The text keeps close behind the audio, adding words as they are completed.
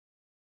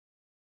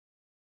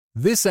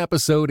This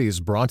episode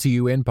is brought to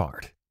you in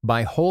part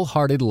by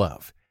Wholehearted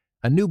Love,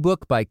 a new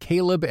book by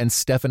Caleb and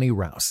Stephanie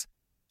Rouse.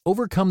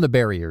 Overcome the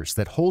barriers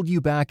that hold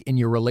you back in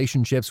your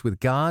relationships with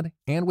God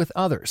and with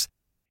others,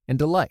 and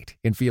delight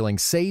in feeling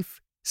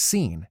safe,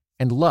 seen,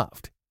 and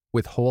loved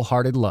with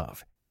Wholehearted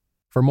Love.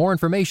 For more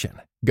information,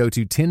 go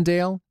to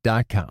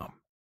Tyndale.com.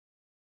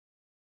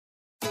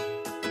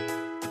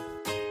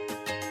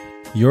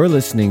 You're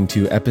listening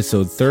to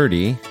episode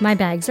 30 My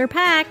Bags Are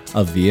Packed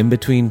of the In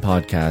Between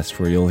podcast,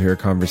 where you'll hear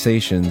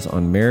conversations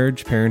on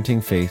marriage,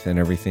 parenting, faith, and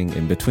everything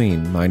in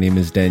between. My name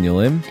is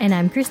Daniel M. And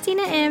I'm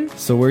Christina M.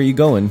 So where are you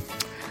going?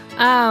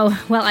 Oh,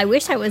 well, I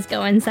wish I was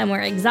going somewhere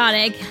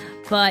exotic,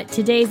 but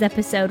today's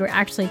episode, we're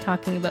actually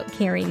talking about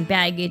carrying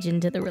baggage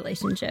into the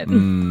relationship.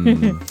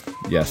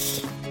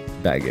 Yes,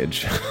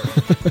 baggage.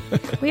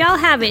 We all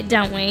have it,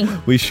 don't we?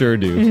 We sure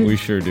do. We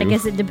sure do. I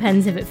guess it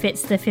depends if it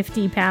fits the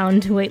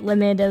 50-pound weight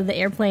limit of the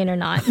airplane or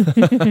not.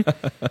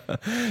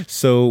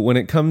 So when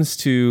it comes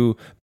to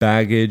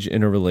baggage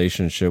in a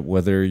relationship,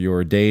 whether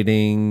you're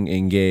dating,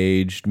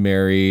 engaged,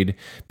 married,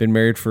 been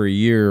married for a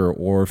year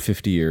or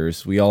 50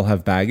 years, we all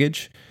have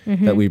baggage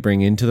that we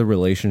bring into the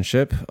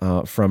relationship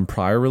from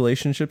prior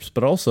relationships,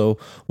 but also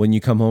when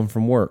you come home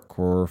from work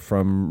or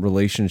from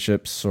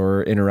relationships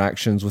or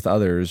interactions with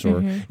others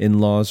or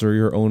in-laws or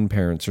your own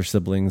parents or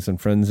siblings and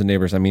friends and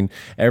neighbors. I mean,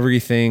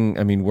 everything,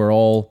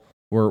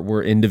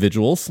 we're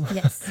individuals.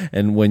 Yes.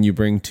 And when you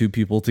bring two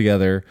people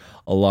together,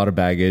 a lot of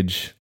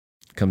baggage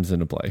comes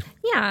into play.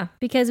 Yeah,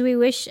 because we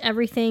wish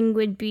everything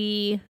would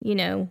be,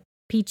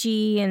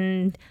 peachy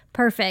and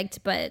perfect,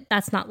 but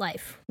that's not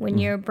life. When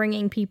you're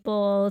bringing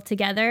people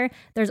together,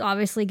 there's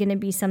obviously going to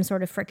be some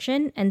sort of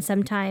friction, and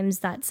sometimes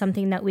that's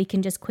something that we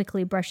can just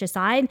quickly brush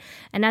aside,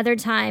 and other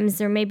times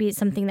there may be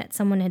something that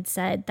someone had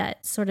said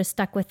that sort of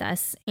stuck with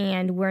us,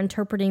 and we're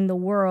interpreting the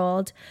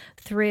world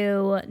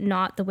through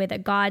not the way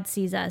that God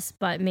sees us,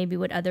 but maybe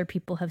what other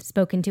people have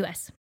spoken to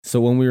us.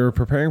 So when we were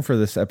preparing for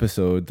this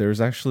episode,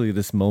 there's actually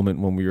this moment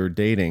when we were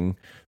dating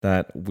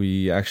that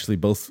we actually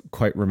both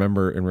quite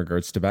remember in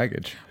regards to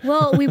baggage.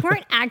 Well, we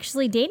weren't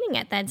actually dating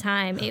at that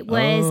time. It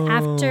was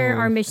after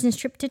our missions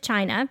trip to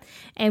China,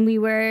 and we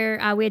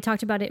had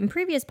talked about it in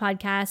previous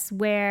podcasts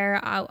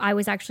where I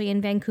was actually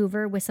in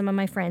Vancouver with some of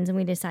my friends, and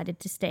we decided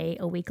to stay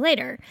a week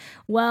later.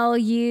 Well,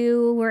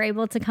 you were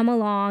able to come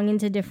along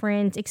into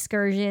different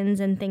excursions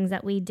and things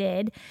that we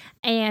did,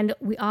 and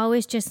we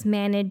always just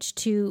managed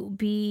to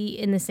be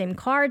in the same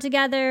car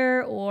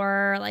together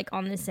or like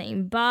on the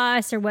same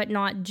bus or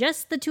whatnot,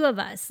 just the two of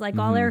us. Like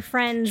all our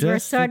friends Just were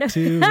sort of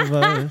two of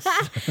us.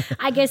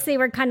 I guess they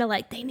were kind of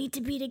like, they need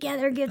to be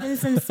together, give them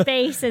some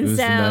space. And It was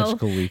so the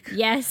magical week.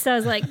 yes, so I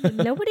was like,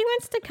 nobody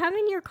wants to come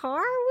in your car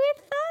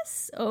with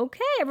us?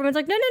 Okay. Everyone's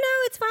like, no,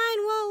 it's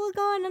fine. Well, we'll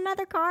go in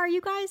another car.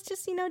 You guys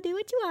just, do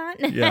what you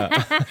want.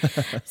 Yeah.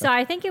 So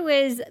I think it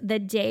was the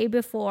day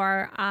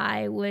before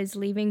I was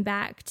leaving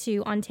back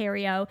to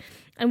Ontario,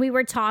 and we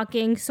were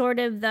talking sort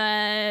of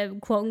the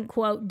quote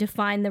unquote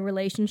define the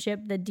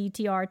relationship, the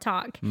DTR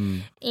talk.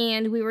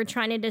 And we were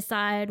trying to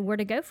decide where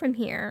to go from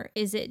here.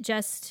 Is it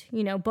just,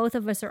 both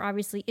of us are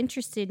obviously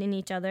interested in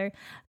each other,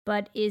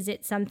 but is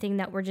it something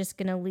that we're just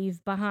going to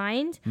leave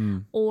behind?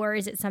 Or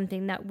is it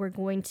something that we're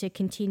going to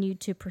continue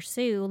to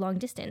pursue long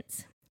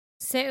distance?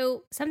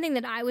 So something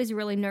that I was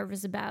really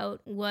nervous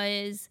about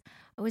was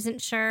I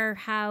wasn't sure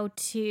how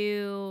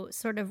to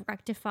sort of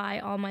rectify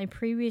all my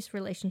previous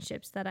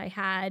relationships that I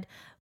had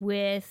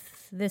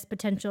with this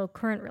potential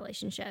current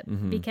relationship,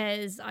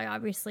 because I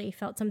obviously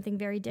felt something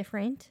very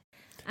different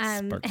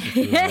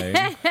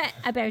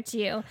about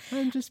you.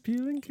 I'm just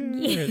peeling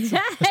carrots.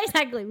 Yeah,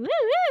 exactly.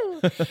 Woo!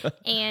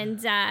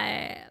 And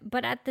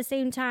but at the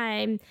same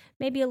time,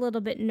 maybe a little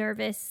bit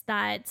nervous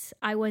that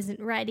I wasn't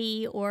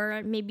ready,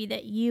 or maybe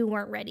that you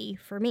weren't ready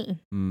for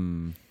me.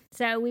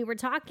 So we were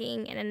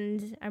talking,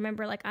 and I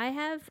remember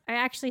I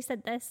actually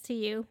said this to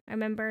you. I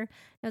remember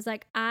I was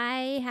like,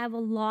 I have a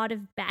lot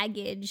of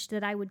baggage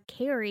that I would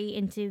carry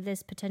into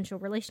this potential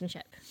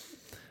relationship.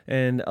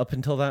 And up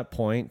until that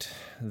point,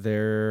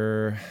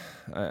 we've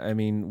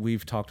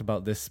talked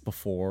about this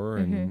before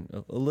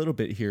and a little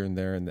bit here and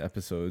there in the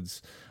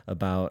episodes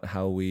about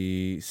how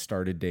we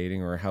started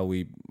dating, or how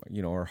we,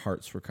 our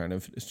hearts were kind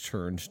of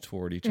turned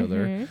toward each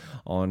other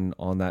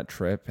on that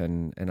trip.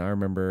 And I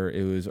remember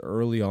it was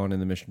early on in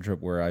the mission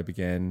trip where I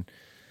began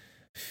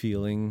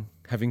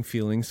having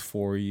feelings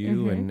for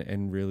you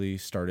and really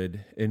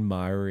started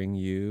admiring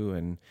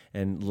you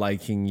and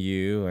liking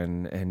you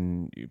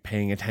and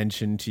paying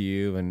attention to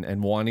you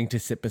and wanting to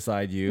sit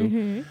beside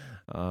you.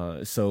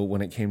 So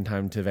when it came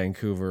time to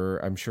Vancouver,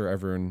 I'm sure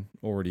everyone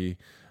already,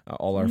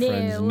 all our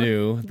friends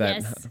knew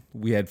that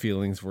we had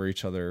feelings for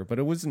each other, but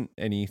it wasn't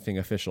anything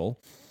official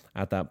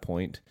at that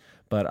point.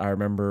 But I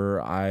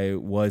remember I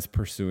was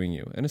pursuing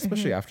you. And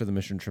especially after the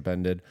mission trip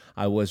ended,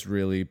 I was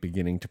really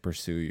beginning to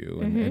pursue you.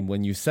 And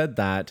when you said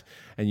that,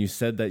 and you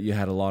said that you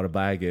had a lot of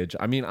baggage,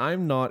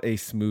 I'm not a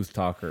smooth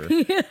talker.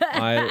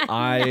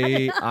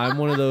 I'm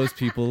one of those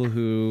people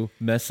who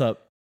mess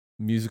up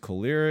musical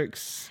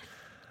lyrics.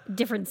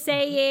 different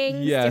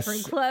sayings, Yes.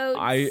 different quotes.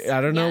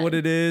 I don't know what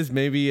it is.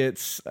 Maybe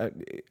it's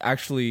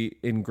actually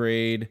in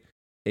grade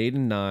 8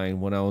 and 9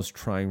 when I was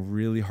trying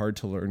really hard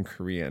to learn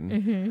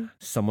Korean.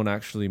 Someone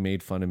actually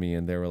made fun of me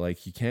and they were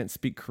like, you can't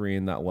speak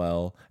Korean that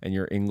well and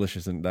your English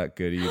isn't that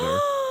good either.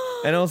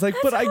 And I was like,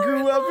 but I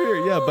grew up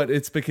here. Yeah, but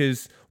it's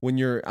because when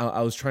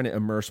I was trying to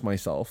immerse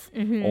myself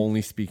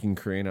only speaking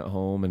Korean at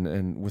home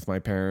and with my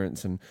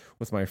parents and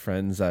with my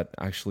friends, that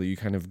actually you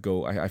kind of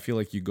go, I feel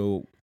like you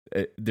go,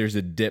 there's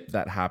a dip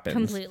that happens.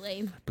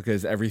 Completely.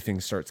 Because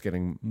everything starts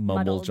getting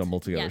Muddled.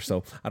 jumbled together. Yeah.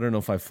 So I don't know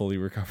if I've fully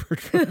recovered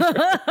from it.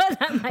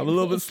 I'm a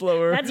little bit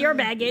slower. That's your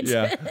baggage.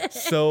 Yeah.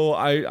 So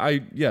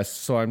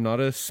so I'm not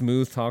a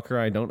smooth talker.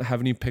 I don't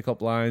have any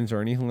pickup lines or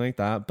anything like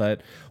that.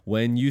 But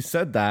when you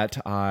said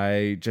that,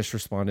 I just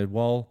responded,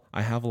 well,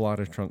 I have a lot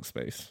of trunk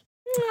space.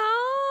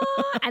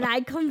 Aw, and I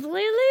completely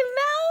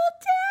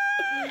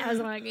melted. I was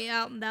like,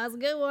 yeah, that was a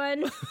good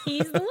one.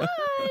 He's the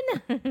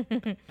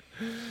one.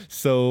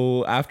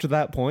 So after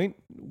that point,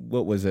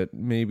 what was it?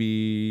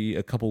 Maybe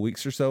a couple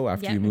weeks or so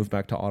after you moved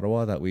back to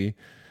Ottawa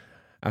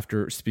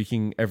after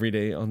speaking every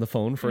day on the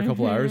phone for a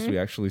couple hours, we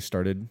actually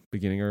started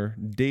beginning our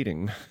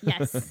dating.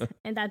 Yes.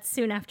 And that's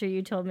soon after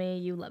you told me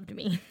you loved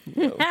me.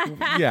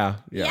 Yeah.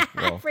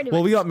 Pretty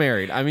Well, much. we got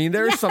married. I mean,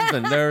 there's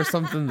something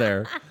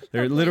there.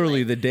 There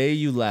literally the day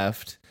you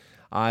left,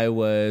 I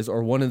was,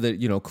 or one of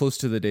the, close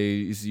to the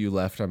days you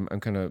left, I'm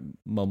kind of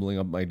mumbling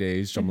up my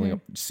days, mumbling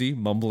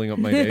up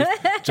my days,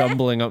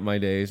 jumbling up my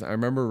days. I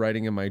remember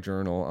writing in my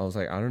journal, I was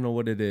like, I don't know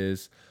what it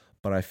is,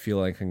 but I feel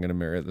like I'm going to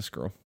marry this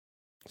girl.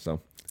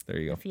 So there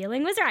you go.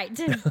 Feeling was right.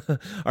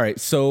 All right.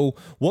 So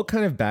what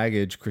kind of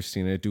baggage,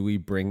 Christina, do we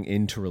bring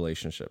into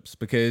relationships?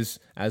 Because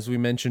as we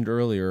mentioned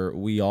earlier,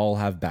 we all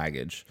have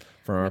baggage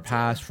from our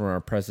past, from our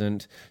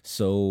present.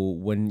 So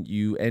when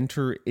you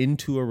enter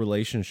into a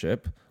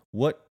relationship,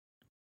 what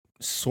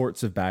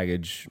sorts of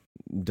baggage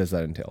does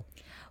that entail?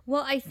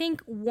 Well, I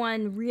think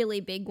one really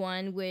big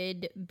one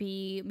would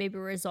be maybe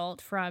a result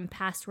from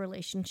past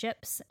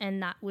relationships,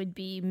 and that would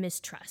be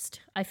mistrust.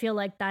 I feel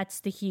like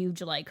that's the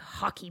huge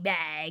hockey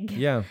bag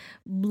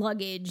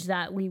luggage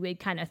that we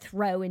would kind of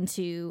throw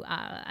into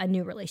a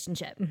new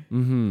relationship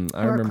or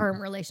a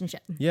current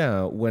relationship.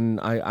 Yeah, when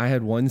I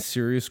had one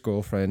serious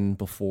girlfriend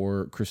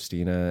before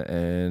Christina,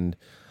 and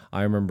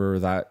I remember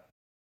that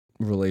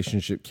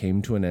relationship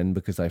came to an end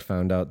because I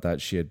found out that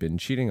she had been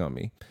cheating on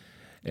me.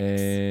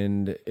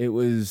 And it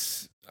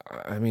was,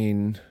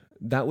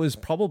 that was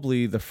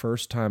probably the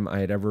first time I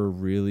had ever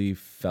really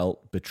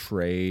felt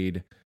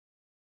betrayed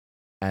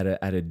at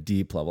a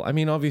deep level. I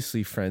mean,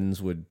 obviously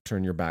friends would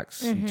turn their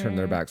backs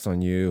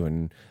on you,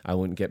 and I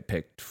wouldn't get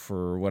picked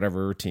for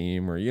whatever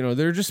team, or,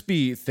 there'd just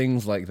be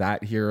things like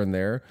that here and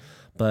there.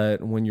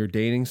 But when you're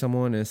dating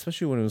someone, and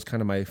especially when it was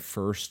kind of my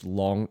first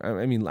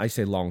I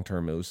say long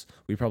term,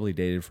 we probably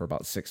dated for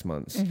about 6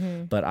 months,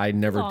 but I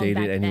never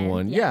dated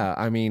anyone. Yeah.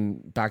 I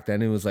mean, back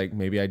then it was like,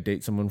 maybe I'd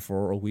date someone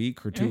for a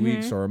week or 2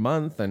 weeks or a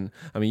month. And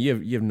I mean,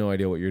 you have no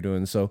idea what you're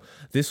doing. So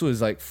this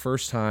was like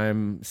first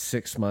time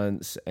 6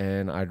 months.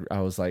 And I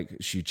was like,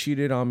 she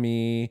cheated on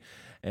me.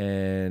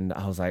 And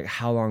I was like,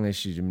 how long has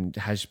she been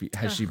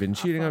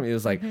cheating on me? It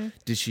was like,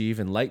 did she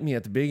even like me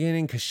at the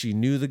beginning? Because she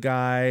knew the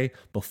guy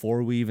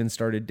before we even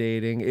started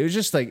dating. It was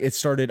just like, it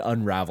started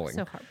unraveling.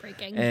 So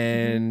heartbreaking.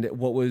 And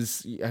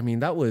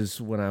that was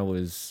when I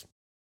was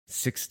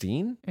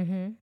 16,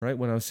 right?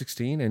 When I was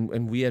 16,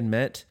 and we had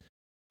met,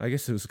 I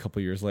guess it was a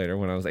couple years later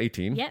when I was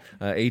 18,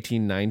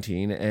 18,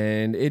 19.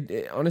 And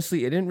it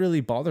honestly, it didn't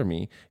really bother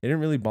me. It didn't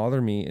really bother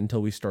me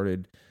until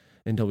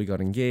we got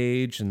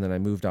engaged, and then I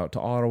moved out to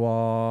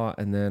Ottawa.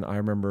 And then I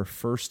remember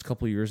first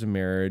couple years of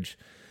marriage,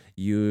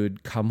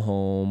 you'd come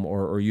home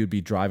or you'd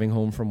be driving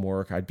home from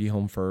work. I'd be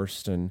home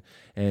first, and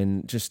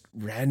just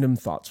random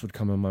thoughts would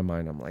come in my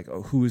mind. I'm like,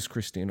 oh, who is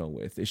Christina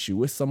with? Is she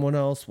with someone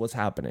else? What's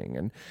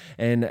happening?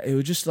 And it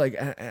was just like,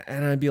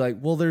 and I'd be like,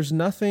 well, there's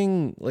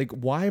nothing, like,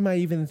 why am I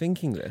even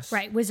thinking this?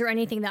 Right. Was there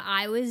anything that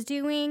I was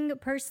doing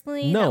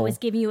personally that was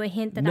giving you a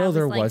hint that I was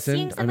there like,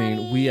 wasn't. I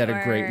mean, we had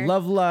a great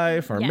love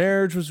life. Our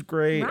marriage was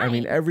great. Right. I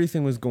mean,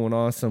 everything was going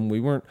awesome. We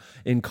weren't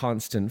in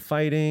constant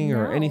fighting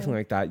or anything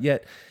like that.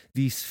 Yet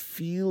these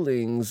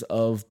feelings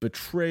of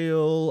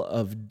betrayal,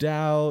 of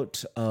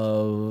doubt,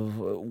 of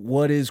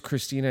what is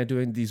Christina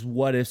doing, these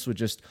what ifs would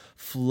just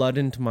flood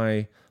into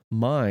my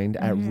mind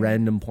at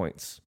random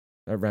points.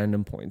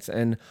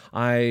 And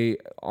I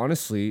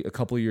honestly, a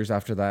couple of years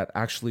after that,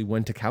 actually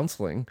went to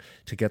counseling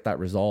to get that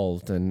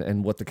resolved.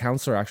 And what the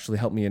counselor actually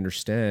helped me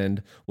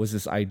understand was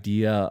this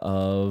idea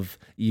of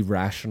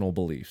irrational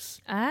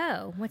beliefs.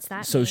 Oh, what's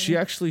that So mean? she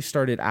actually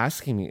started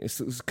asking me,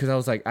 because I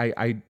was like,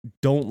 I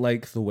don't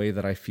like the way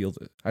that I feel.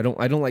 I don't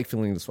like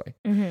feeling this way.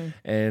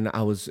 And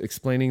I was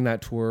explaining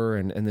that to her,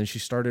 and then she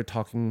started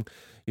talking,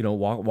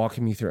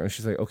 walking me through it. And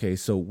she's like, okay,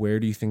 so where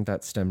do you think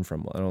that stemmed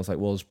from? And I was like,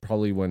 well, it's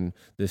probably when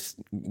this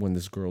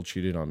girl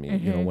cheated on me,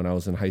 when I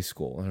was in high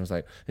school.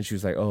 And she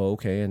was like, oh,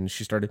 okay. And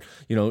she started,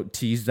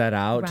 tease that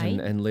out. Right.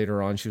 And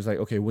later on, she was like,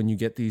 okay, when you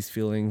get these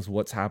feelings,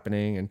 what's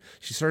happening? And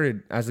she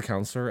started, as a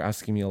counselor,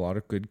 asking me a lot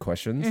of good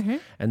questions.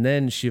 And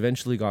then she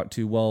eventually got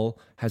to, well,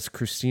 has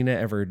Christina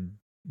ever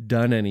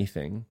done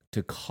anything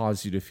to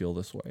cause you to feel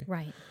this way?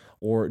 Right.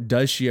 Or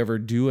does she ever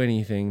do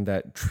anything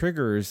that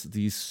triggers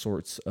these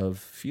sorts of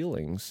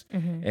feelings?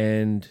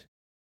 And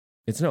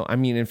it's no. I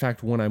mean, in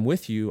fact, when I'm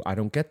with you, I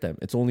don't get them.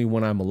 It's only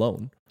when I'm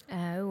alone.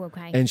 Oh,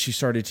 okay. And she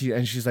started to,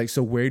 and she's like,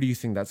 so where do you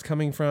think that's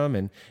coming from?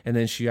 And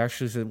then she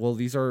actually said, well,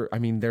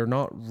 they're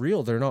not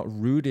real. They're not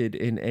rooted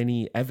in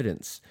any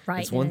evidence.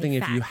 Right. It's one thing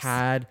if you facts.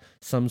 had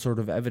some sort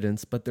of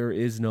evidence, but there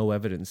is no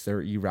evidence.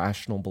 They're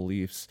irrational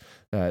beliefs.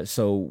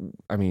 So,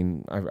 I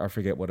mean, I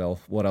forget what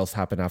else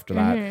happened after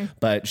that,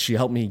 but she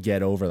helped me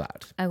get over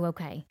that. Oh,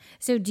 okay.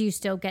 So do you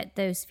still get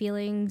those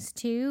feelings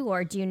too?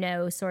 Or do you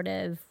know sort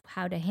of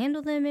how to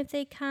handle them if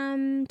they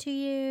come to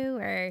you?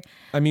 Or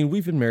I mean,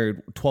 we've been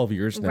married 12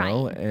 years now,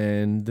 Right.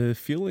 and the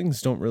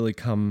feelings don't really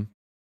come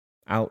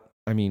out.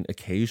 I mean,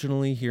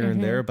 occasionally here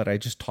and there, but I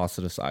just toss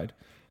it aside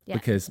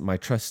because my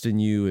trust in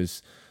you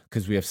is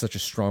because we have such a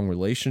strong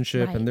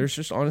relationship. Right. And there's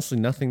just honestly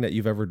nothing that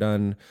you've ever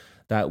done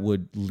that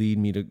would lead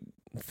me to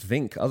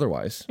think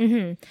otherwise.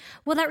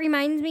 Well, that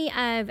reminds me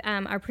of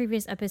our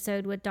previous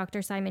episode with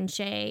Dr. Simon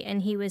Shea,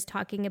 and he was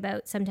talking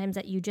about sometimes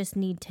that you just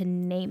need to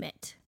name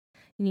it.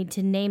 You need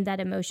to name that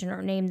emotion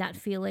or name that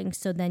feeling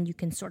so then you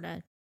can sort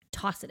of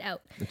toss it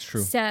out. It's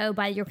true. So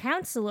by your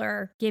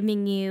counselor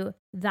giving you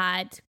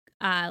that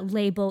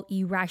label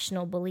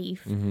irrational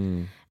belief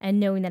and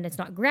knowing that it's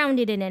not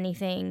grounded in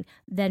anything,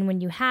 then when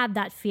you have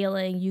that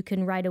feeling, you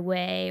can right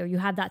away, or you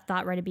have that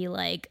thought right to be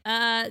like,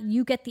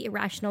 you get the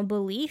irrational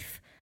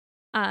belief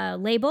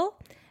label.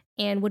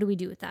 And what do we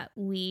do with that?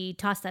 We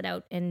toss that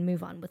out and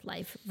move on with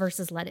life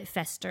versus let it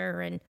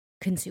fester and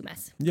consume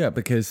us. Yeah,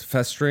 because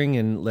festering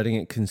and letting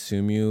it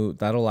consume you,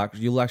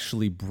 you'll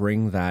actually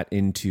bring that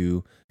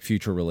into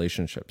future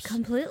relationships.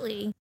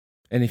 Completely.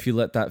 And if you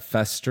let that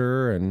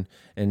fester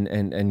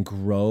and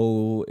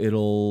grow,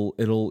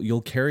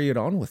 you'll carry it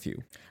on with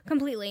you.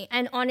 Completely.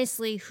 And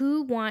honestly,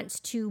 who wants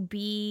to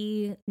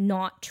be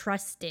not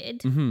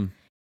trusted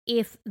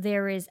if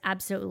there is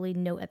absolutely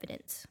no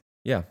evidence?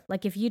 Yeah.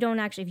 Like if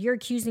you're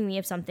accusing me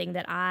of something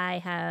that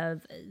I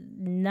have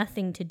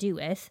nothing to do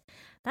with,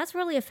 that's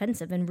really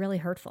offensive and really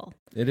hurtful.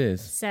 It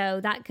is. So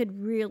that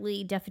could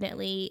really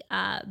definitely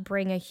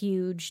bring a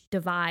huge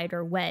divide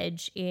or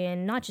wedge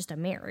in not just a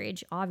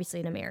marriage, obviously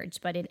in a marriage,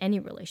 but in any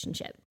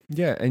relationship.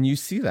 Yeah, and you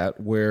see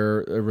that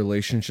where a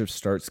relationship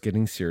starts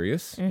getting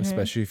serious,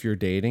 especially if you're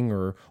dating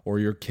or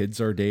your kids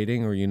are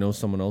dating or you know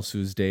someone else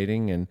who's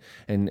dating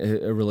and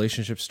a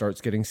relationship starts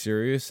getting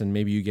serious and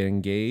maybe you get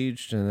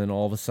engaged and then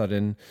all of a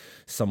sudden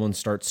someone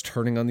starts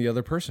turning on the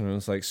other person and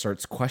it's like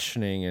starts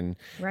questioning and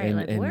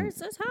where is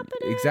this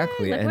happening?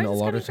 Exactly. Like, And where's a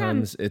this lot of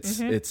coming times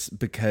it's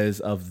because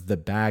of the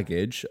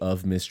baggage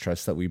of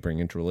mistrust that we bring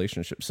into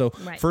relationships. So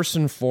first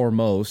and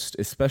foremost,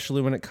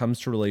 especially when it comes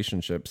to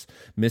relationships,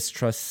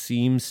 mistrust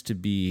seems to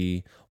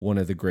be one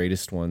of the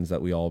greatest ones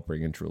that we all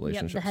bring into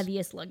relationships. Yep, the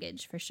heaviest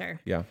luggage for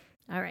sure. Yeah.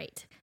 All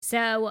right.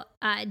 So,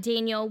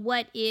 Daniel,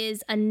 what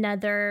is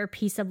another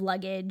piece of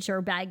luggage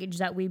or baggage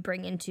that we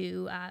bring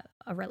into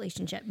a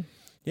relationship?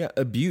 Yeah,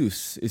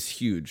 abuse is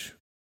huge.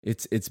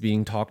 It's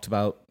being talked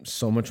about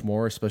so much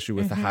more, especially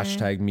with the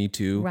hashtag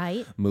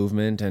 #MeToo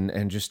movement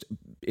and just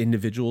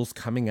individuals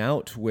coming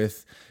out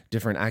with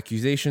different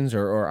accusations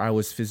or I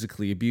was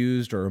physically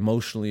abused or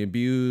emotionally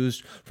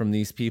abused from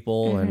these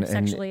people and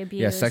sexually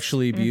abused. Yeah,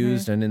 sexually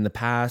abused. And in the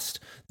past,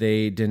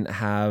 they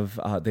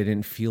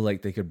didn't feel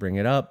like they could bring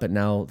it up, but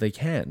now they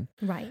can.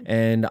 Right.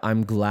 And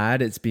I'm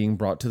glad it's being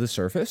brought to the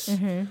surface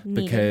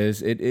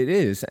because it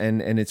is.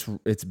 And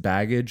it's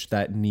baggage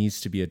that needs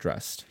to be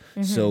addressed.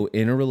 So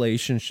in a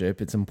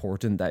relationship, it's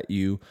important that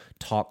you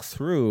talk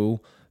through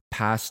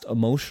past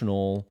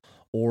emotional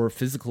or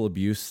physical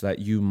abuse that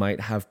you might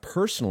have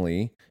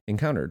personally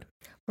encountered.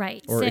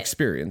 Right. Or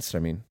experienced, I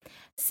mean.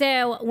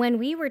 So when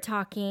we were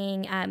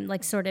talking,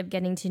 like sort of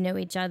getting to know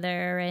each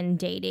other and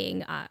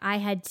dating, I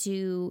had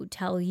to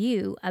tell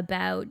you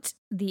about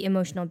the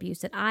emotional abuse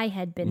that I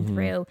had been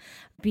through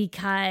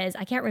because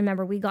I can't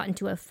remember, we got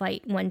into a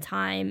fight one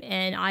time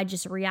and I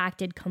just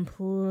reacted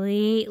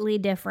completely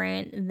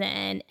different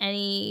than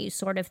any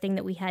sort of thing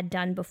that we had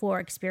done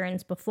before,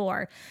 experienced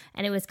before.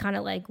 And it was kind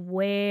of like,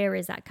 where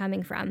is that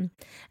coming from?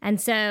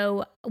 And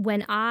so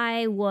when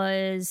I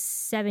was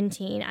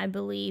 17, I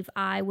believe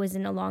I was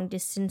in a long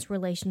distance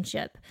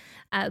relationship,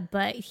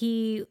 but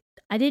he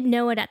I didn't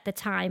know it at the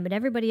time, but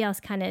everybody else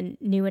kind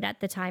of knew it at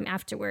the time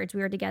afterwards.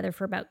 We were together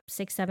for about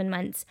 6-7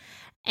 months,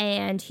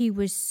 and he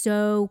was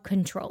so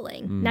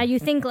controlling. Now you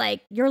think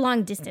like, you're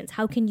long distance,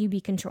 how can you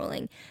be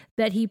controlling?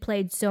 But he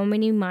played so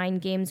many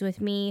mind games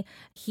with me.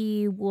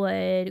 He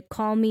would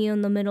call me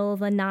in the middle of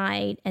the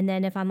night, and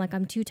then if I'm like,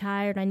 I'm too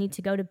tired, I need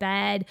to go to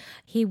bed,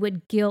 he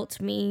would guilt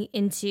me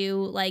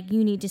into like,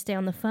 you need to stay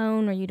on the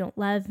phone or you don't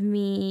love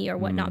me or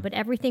whatnot. But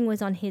everything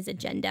was on his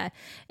agenda.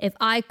 If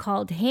I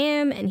called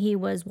him and he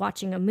was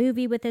watching a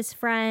movie with his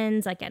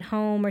friends, like at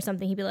home or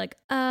something, he'd be like,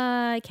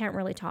 I can't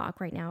really talk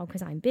right now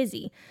because I'm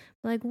busy.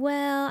 Like,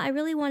 well, I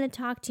really want to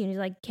talk to you. And he's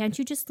like, can't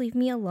you just leave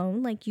me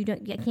alone? Like, I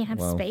can't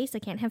have space. I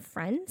can't have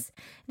friends.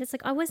 And it's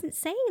like, I wasn't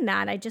saying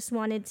that. I just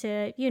wanted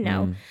to,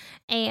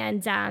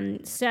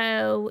 And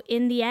so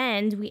in the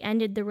end, we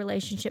ended the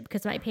relationship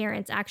because my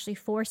parents actually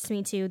forced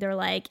me to. They're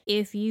like,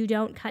 if you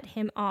don't cut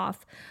him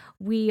off,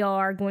 we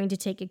are going to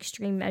take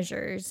extreme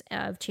measures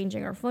of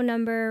changing our phone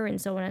number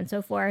and so on and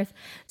so forth.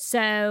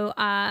 So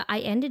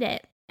I ended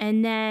it.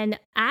 And then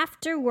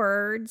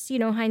afterwards,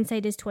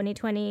 hindsight is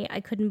 2020. I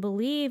couldn't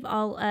believe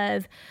all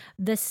of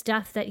the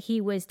stuff that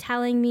he was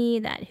telling me,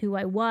 that who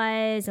I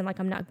was, and like,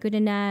 I'm not good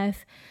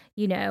enough.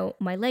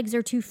 My legs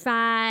are too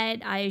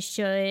fat. I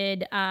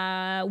should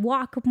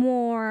walk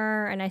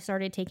more. And I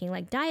started taking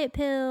like diet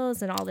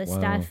pills and all this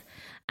stuff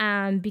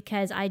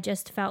because I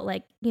just felt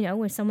like,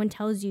 when someone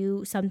tells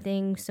you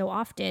something so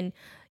often,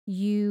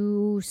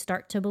 you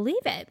start to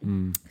believe it.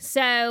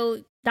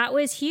 So that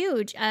was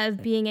huge,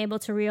 of being able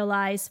to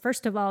realize,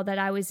 first of all, that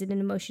I was in an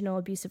emotional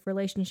abusive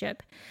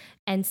relationship.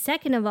 And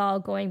second of all,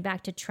 going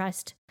back to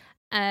trust,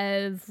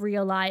 of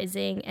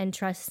realizing and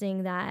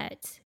trusting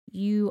that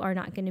you are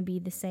not going to be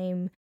the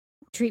same,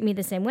 treat me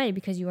the same way,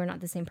 because you are not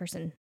the same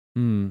person.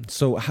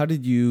 So how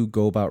did you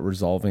go about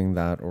resolving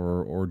that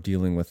or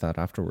dealing with that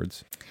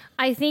afterwards?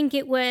 I think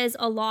it was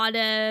a lot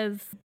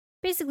of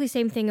basically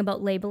same thing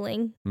about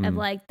labeling, of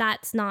like,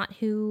 that's not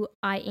who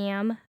I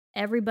am.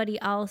 Everybody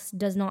else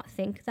does not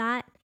think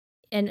that.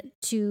 And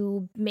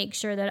to make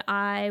sure that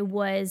I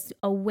was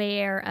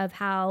aware of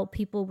how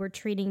people were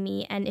treating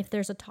me. And if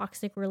there's a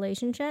toxic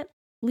relationship,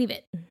 leave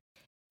it.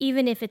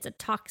 Even if it's a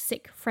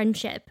toxic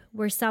friendship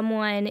where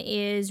someone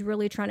is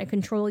really trying to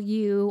control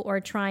you or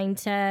trying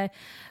to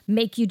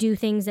make you do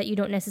things that you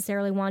don't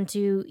necessarily want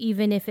to,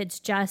 even if it's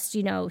just,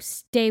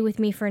 stay with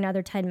me for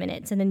another 10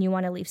 minutes and then you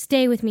want to leave,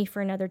 stay with me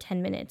for another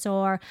 10 minutes,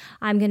 or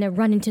I'm going to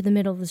run into the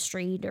middle of the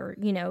street, or,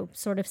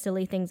 sort of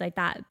silly things like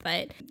that.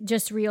 But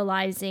just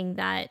realizing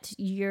that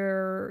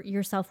your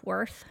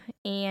self-worth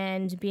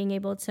and being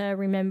able to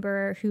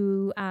remember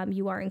who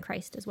you are in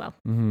Christ as well.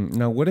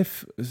 Now, what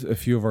if a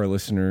few of our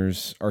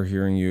listeners are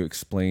hearing you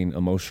explain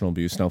emotional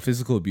abuse? Now,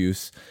 physical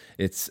abuse,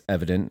 it's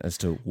evident as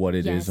to what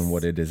it is and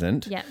what it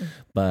isn't. Yeah.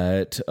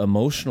 But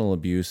emotional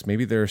abuse,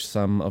 maybe there's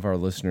some of our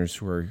listeners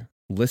who are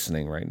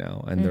listening right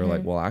now and they're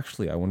like, well,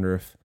 actually, I wonder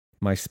if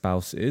my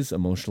spouse is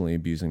emotionally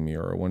abusing me,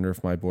 or I wonder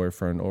if my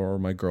boyfriend or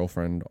my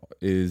girlfriend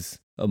is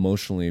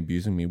emotionally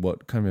abusing me.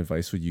 What kind of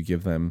advice would you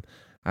give them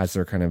as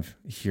they're kind of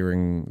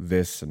hearing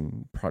this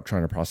and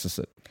trying to process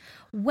it?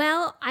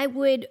 Well, I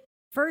would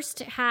first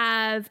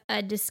have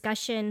a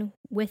discussion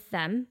with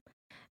them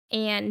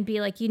and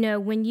be like,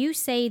 when you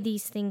say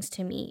these things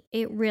to me,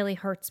 it really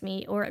hurts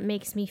me, or it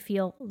makes me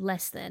feel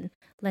less than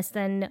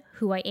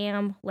who I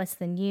am, less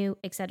than you,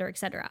 et cetera, et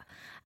cetera.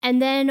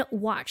 And then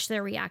watch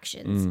their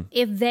reactions.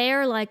 If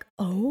they're like,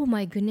 oh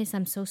my goodness,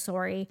 I'm so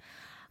sorry,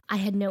 I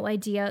had no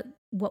idea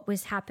what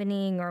was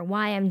happening or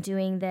why I'm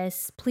doing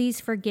this. Please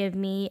forgive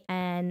me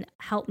and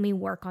help me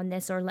work on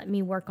this, or let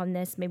me work on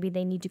this. Maybe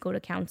they need to go to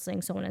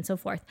counseling, so on and so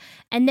forth.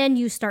 And then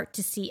you start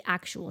to see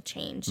actual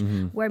change,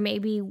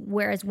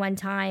 whereas one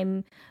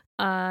time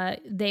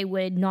they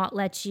would not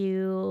let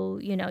you,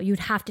 you'd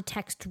have to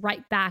text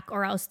right back,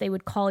 or else they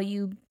would call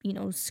you,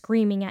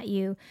 screaming at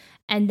you.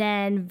 And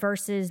then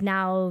versus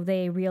now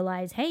they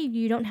realize, hey,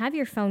 you don't have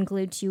your phone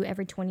glued to you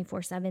every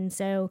 24/7,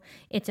 so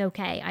it's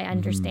okay. I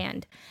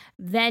understand.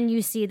 Then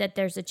you see that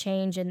there's a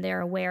change and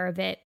they're aware of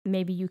it.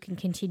 Maybe you can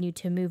continue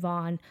to move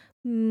on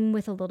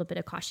with a little bit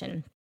of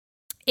caution.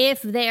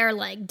 If they're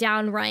like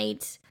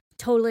downright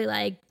totally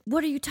like,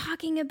 what are you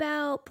talking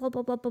about? Blah,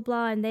 blah, blah, blah,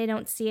 blah. And they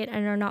don't see it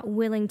and are not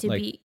willing to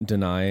be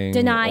denying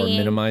or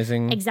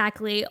minimizing.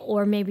 Exactly.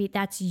 Or maybe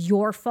that's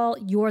your fault.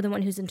 You're the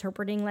one who's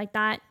interpreting like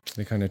that.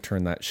 They kind of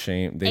turn that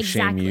shame. They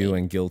shame you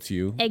and guilt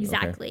you.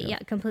 Exactly. Okay. Yeah.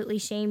 Completely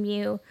shame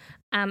you,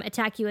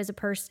 attack you as a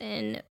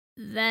person.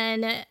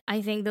 Then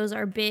I think those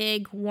are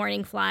big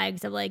warning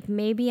flags of like,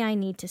 maybe I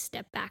need to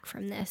step back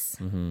from this.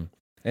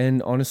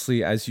 And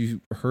honestly, as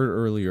you heard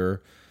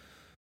earlier,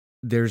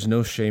 there's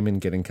no shame in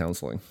getting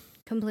counseling.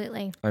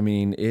 Completely. I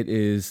mean, it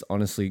is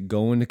honestly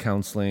going to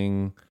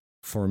counseling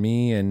for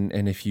me.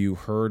 And if you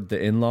heard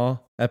the in-law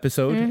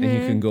episode, and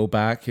you can go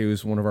back, it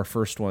was one of our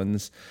first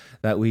ones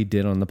that we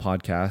did on the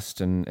podcast.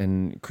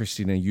 And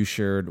Christina, you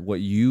shared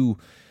what you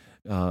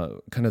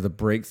kind of the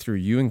breakthrough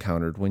you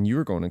encountered when you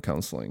were going to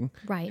counseling.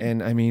 Right.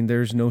 And I mean,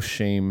 there's no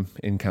shame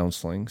in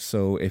counseling.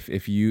 So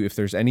if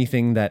there's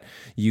anything that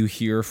you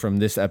hear from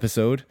this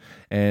episode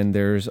and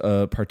there's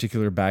a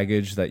particular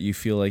baggage that you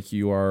feel like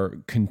you are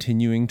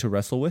continuing to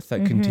wrestle with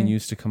that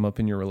continues to come up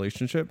in your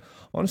relationship,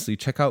 honestly,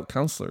 check out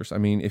counselors. I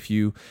mean, if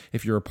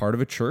you're a part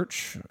of a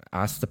church,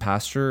 ask the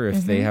pastor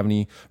if they have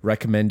any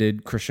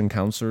recommended Christian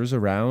counselors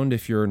around.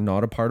 If you're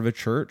not a part of a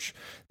church,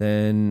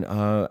 then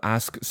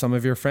ask some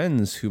of your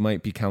friends who might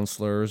be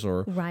counselors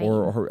or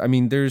I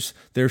mean, there's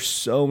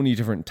so many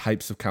different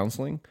types of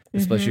counseling,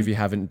 especially if you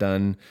haven't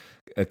done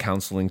a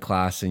counseling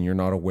class and you're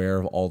not aware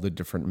of all the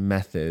different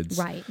methods.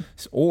 Right.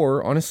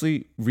 Or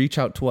honestly, reach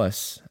out to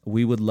us.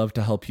 We would love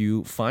to help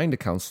you find a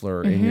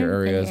counselor in your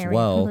area as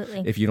well.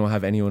 Completely. If you don't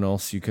have anyone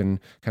else you can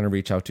kind of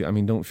reach out to. I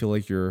mean, don't feel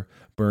like you're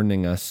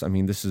burdening us. I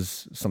mean, this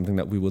is something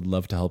that we would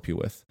love to help you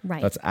with.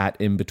 Right. That's at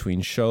In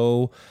Between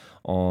Show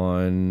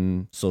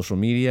on social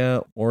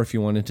media. Or if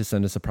you wanted to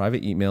send us a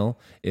private email,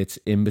 it's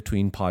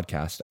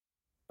inbetweenpodcast.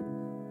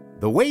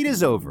 The wait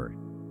is over.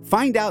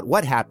 Find out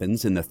what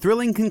happens in the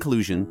thrilling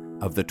conclusion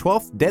of the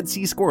 12th Dead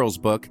Sea Squirrels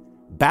book,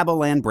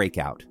 Babylon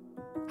Breakout.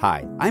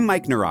 Hi, I'm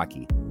Mike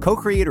Naraki,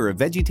 co-creator of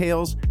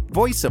VeggieTales,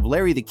 voice of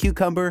Larry the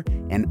Cucumber,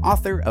 and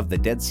author of The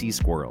Dead Sea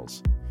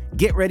Squirrels.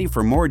 Get ready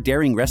for more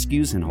daring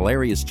rescues and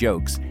hilarious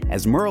jokes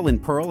as Merle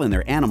and Pearl and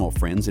their animal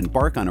friends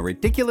embark on a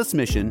ridiculous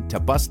mission to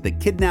bust the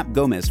kidnapped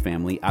Gomez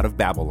family out of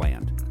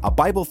Babylon, a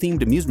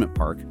Bible-themed amusement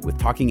park with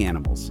talking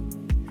animals.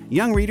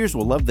 Young readers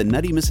will love the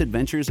nutty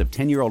misadventures of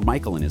 10-year-old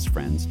Michael and his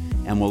friends,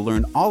 and will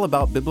learn all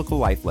about biblical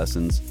life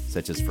lessons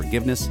such as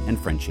forgiveness and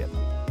friendship.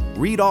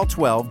 Read all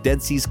 12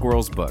 Dead Sea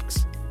Squirrels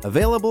books.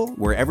 Available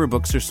wherever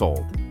books are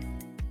sold.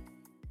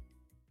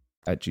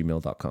 At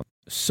gmail.com.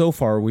 So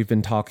far, we've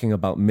been talking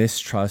about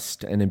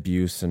mistrust and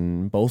abuse,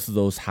 and both of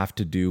those have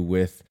to do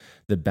with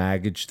the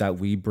baggage that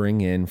we bring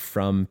in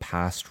from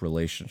past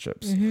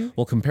relationships.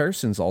 Well,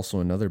 comparison's also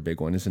another big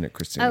one, isn't it,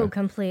 Christina? Oh,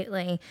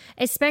 completely.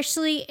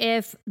 Especially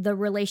if the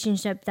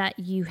relationship that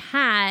you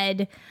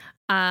had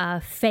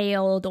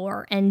failed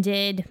or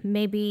ended,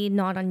 maybe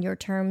not on your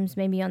terms,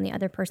 maybe on the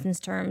other person's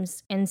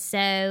terms. And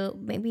so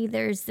maybe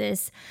there's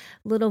this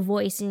little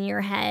voice in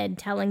your head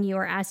telling you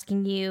or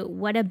asking you,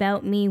 what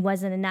about me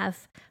wasn't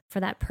enough for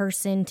that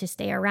person to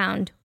stay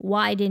around?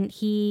 Why didn't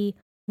he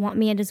want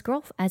me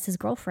as his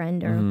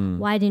girlfriend? Or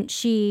why didn't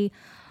she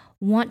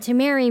want to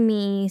marry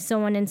me?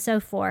 So on and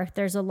so forth.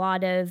 There's a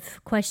lot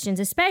of questions,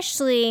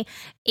 especially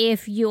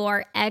if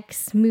your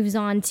ex moves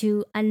on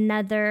to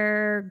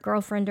another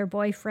girlfriend or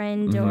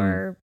boyfriend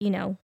or,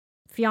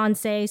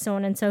 fiance, so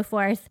on and so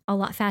forth, a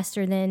lot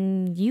faster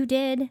than you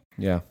did.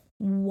 Yeah.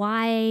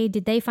 Why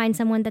did they find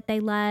someone that they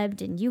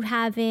loved and you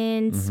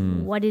haven't?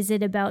 What is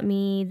it about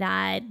me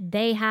that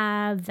they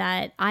have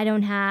that I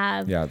don't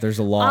have? Yeah, there's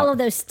a lot. All of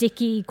those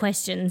sticky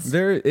questions.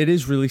 It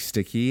is really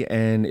sticky.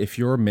 And if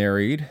you're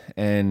married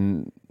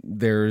and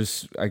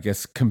there's, I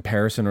guess,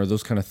 comparison or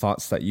those kind of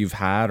thoughts that you've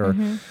had or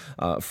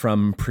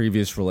from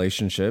previous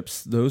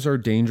relationships, those are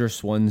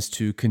dangerous ones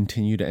to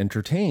continue to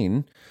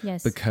entertain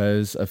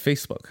because of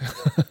Facebook.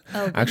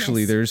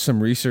 Actually, there's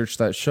some research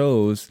that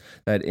shows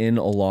that in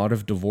a lot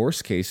of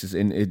divorce cases,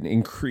 in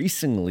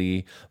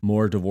increasingly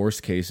more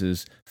divorce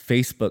cases,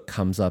 Facebook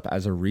comes up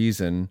as a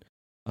reason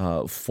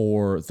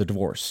for the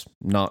divorce.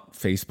 Not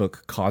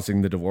Facebook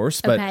causing the divorce,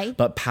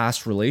 but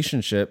past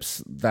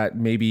relationships that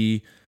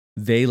maybe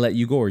they let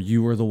you go, or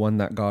you were the one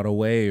that got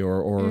away,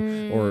 or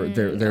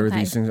there are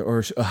these things,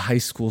 or a high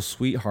school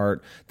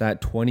sweetheart that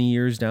 20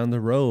 years down the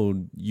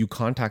road you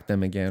contact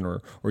them again,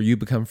 or you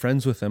become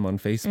friends with them on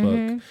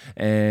Facebook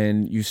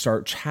and you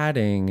start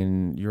chatting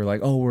and you're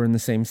like, oh, we're in the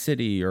same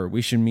city, or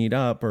we should meet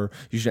up, or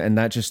you should, and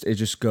it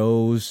just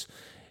goes.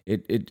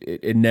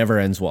 It never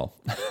ends well.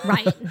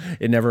 Right.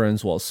 It never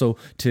ends well. So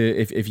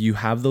if you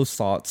have those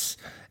thoughts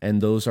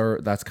and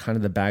that's kind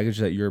of the baggage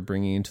that you're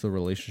bringing into the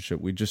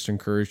relationship, we just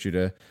encourage you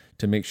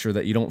to make sure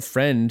that you don't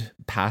friend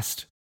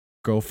past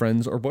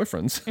girlfriends or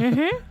boyfriends.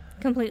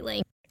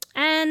 Completely.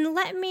 And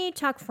let me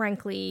talk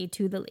frankly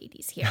to the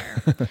ladies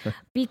here,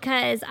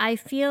 because I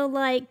feel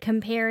like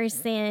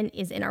comparison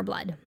is in our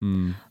blood.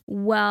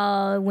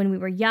 Well, when we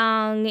were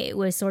young, it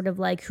was sort of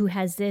like, who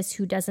has this,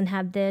 who doesn't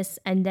have this.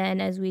 And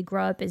then as we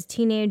grow up as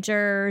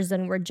teenagers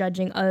and we're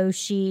judging, oh,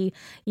 she,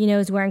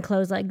 is wearing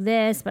clothes like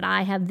this, but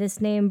I have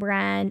this name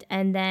brand.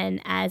 And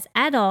then as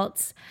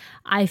adults,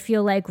 I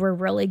feel like we're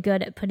really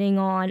good at putting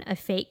on a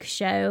fake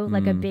show,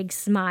 like a big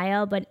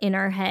smile, but in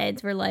our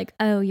heads, we're like,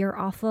 oh, you're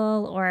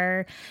awful,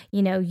 or,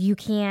 you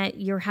can't,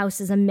 your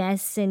house is a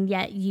mess, and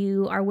yet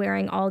you are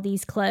wearing all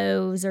these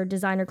clothes or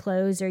designer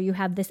clothes, or you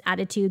have this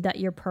attitude that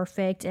you're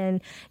perfect,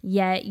 and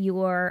yet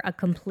you're a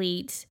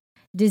complete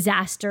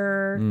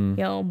disaster,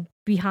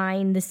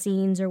 behind the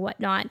scenes or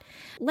whatnot.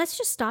 Let's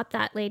just stop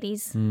that,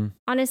 ladies.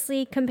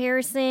 Honestly,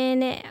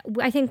 comparison,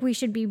 I think we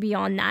should be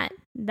beyond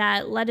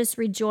that. Let us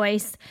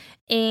rejoice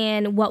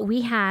in what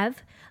we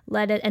have,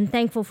 and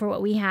thankful for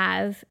what we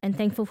have, and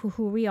thankful for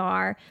who we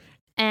are,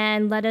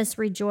 and let us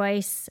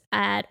rejoice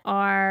at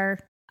our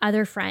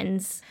other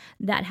friends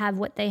that have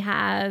what they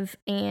have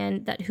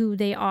and that who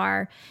they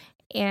are.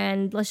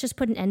 And let's just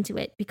put an end to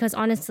it, because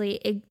honestly,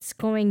 it's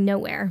going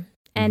nowhere.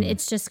 And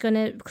it's just going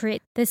to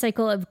create this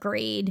cycle of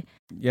greed.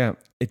 Yeah,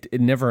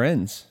 it never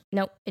ends.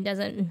 Nope, it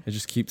doesn't. It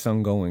just keeps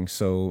on going.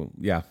 So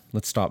yeah,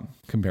 let's stop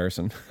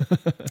comparison.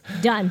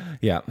 Done.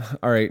 Yeah.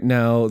 All right.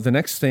 Now, the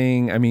next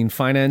thing, I mean,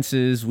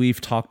 finances.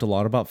 We've talked a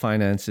lot about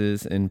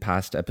finances in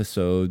past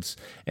episodes,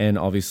 and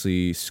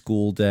obviously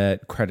school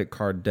debt, credit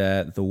card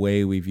debt, the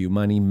way we view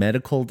money,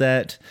 medical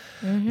debt.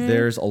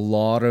 There's a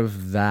lot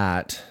of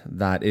that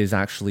is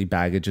actually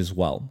baggage as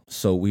well.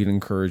 So we'd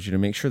encourage you to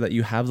make sure that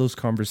you have those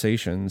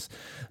conversations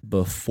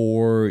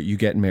before you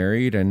get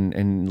married.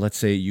 And let's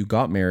say you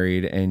got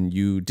married and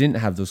you didn't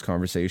have those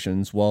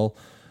conversations. Well,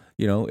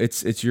 you know,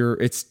 it's your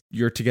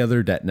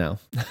together debt now.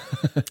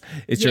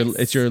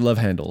 It's your love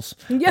handles.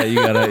 Yeah.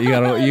 You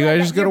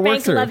guys just gotta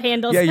work through. Love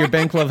handles. Yeah, your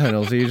bank love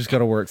handles. You just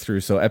gotta work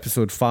through. So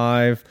episode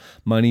 5,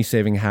 money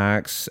saving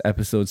hacks,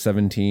 episode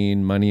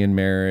 17, money and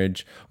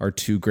marriage, are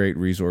 2 great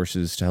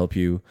resources to help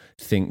you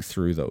think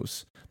through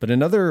those. But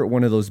another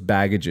one of those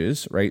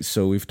baggages, right?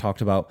 So we've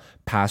talked about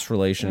past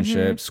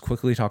relationships,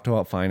 quickly talked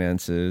about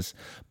finances,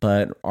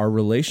 but our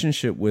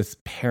relationship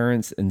with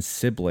parents and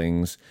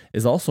siblings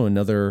is also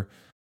another,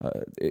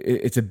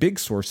 it's a big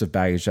source of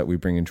baggage that we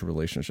bring into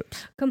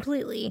relationships.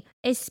 Completely.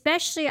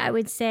 Especially, I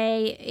would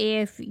say,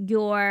 if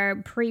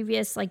your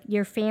previous, like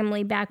your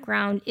family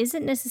background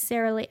isn't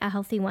necessarily a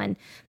healthy one.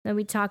 Then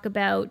we talk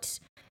about,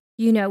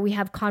 you know, we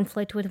have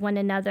conflict with one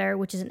another,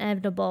 which is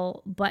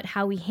inevitable, but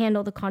how we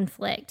handle the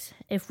conflict,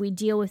 if we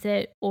deal with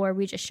it or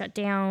we just shut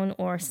down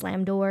or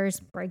slam doors,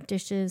 break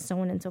dishes,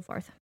 so on and so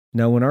forth.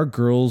 Now, when our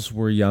girls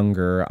were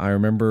younger, I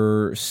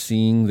remember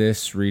seeing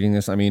this, reading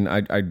this. I mean,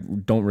 I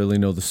don't really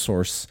know the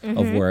source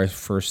of where I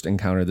first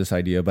encountered this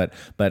idea, but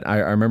I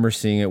remember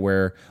seeing it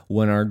where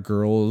when our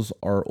girls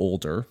are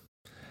older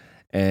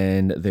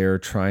and they're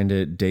trying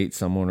to date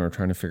someone or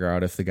trying to figure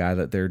out if the guy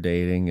that they're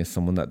dating is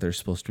someone that they're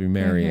supposed to be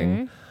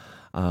marrying,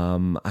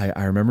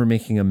 I remember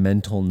making a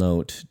mental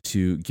note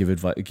to give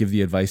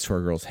the advice to our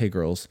girls. Hey,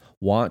 girls,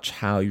 watch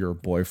how your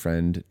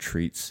boyfriend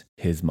treats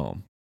his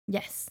mom.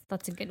 Yes,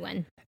 that's a good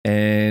one.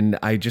 And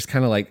I just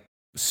kind of like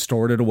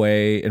stored it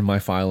away in my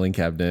filing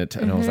cabinet.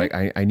 And I was like,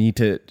 I need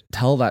to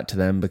tell that to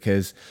them,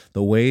 because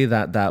the way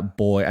that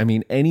boy, I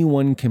mean,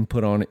 anyone can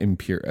put on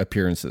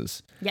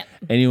appearances. Yep.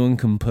 Anyone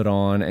can put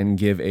on and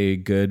give a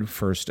good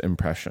first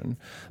impression.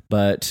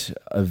 But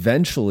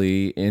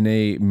eventually in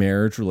a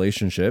marriage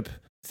relationship,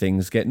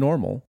 things get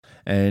normal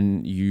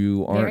and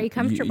you are very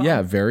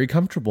comfortable. Very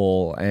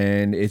comfortable.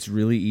 And it's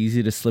really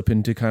easy to slip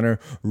into kind of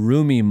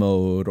roomie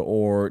mode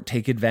or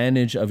take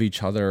advantage of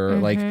each other.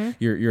 Like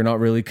you're not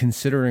really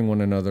considering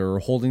one another or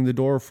holding the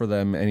door for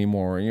them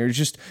anymore. And you're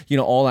just, you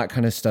know, all that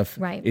kind of stuff.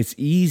 Right. It's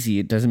easy.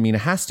 It doesn't mean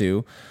it has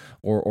to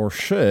or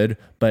should,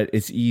 but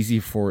it's easy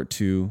for it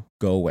to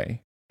go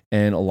away.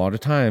 And a lot of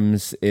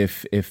times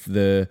if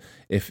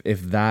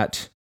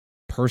that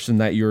person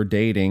that you're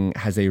dating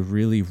has a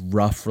really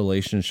rough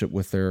relationship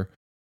with their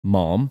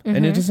mom,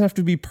 and it doesn't have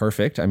to be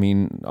perfect. I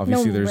mean,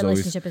 obviously there's always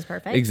relationship is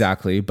perfect.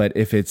 Exactly. But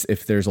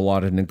if there's a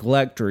lot of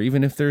neglect, or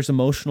even if there's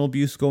emotional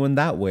abuse going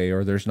that way,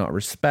 or there's not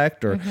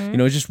respect, or, you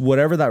know, just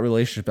whatever that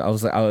relationship,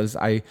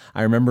 I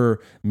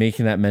remember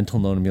making that mental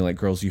note and being like,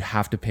 girls, you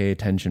have to pay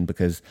attention,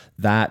 because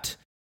that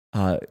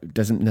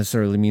doesn't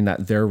necessarily mean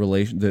that their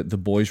the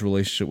boy's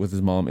relationship with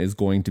his mom is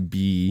going to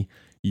be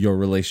your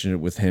relationship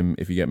with him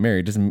if you get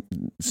married.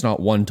 It's not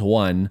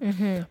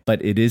 1-to-1,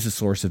 but it is a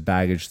source of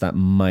baggage that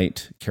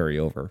might carry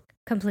over.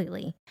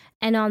 Completely.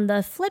 And on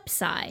the flip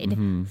side,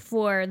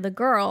 for the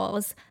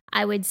girls,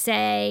 I would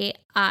say,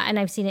 and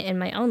I've seen it in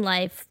my own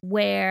life,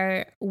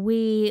 where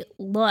we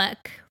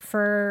look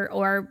for,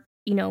 or,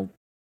 you know,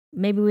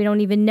 maybe we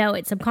don't even know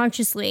it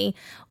subconsciously,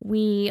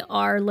 we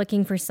are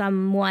looking for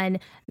someone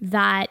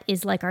that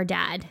is like our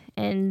dad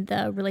and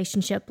the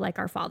relationship like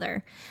our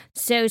father.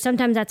 So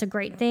sometimes that's a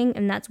great thing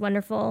and that's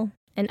wonderful.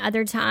 And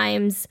other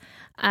times,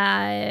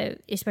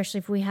 especially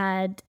if we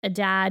had a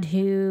dad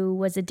who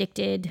was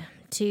addicted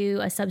to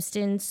a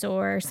substance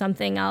or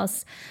something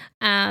else,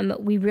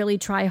 we really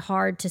try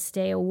hard to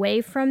stay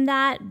away from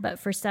that. But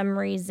for some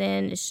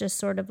reason, it's just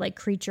sort of like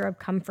creature of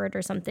comfort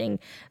or something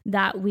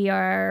that we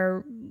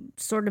are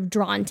sort of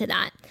drawn to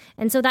that.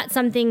 And so that's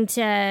something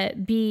to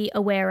be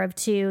aware of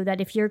too,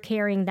 that if you're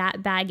carrying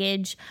that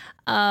baggage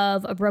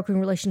of a broken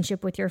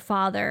relationship with your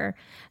father,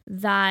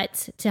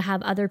 that to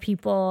have other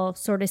people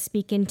sort of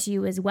speak into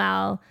you as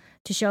well,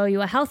 to show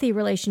you a healthy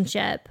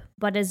relationship,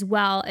 but as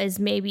well as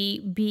maybe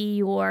be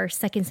your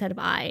second set of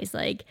eyes.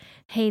 Like,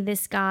 hey,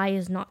 this guy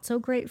is not so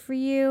great for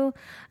you.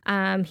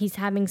 He's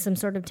having some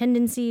sort of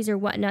tendencies or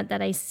whatnot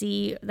that I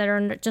see that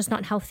are just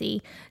not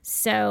healthy.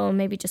 So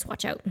maybe just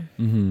watch out.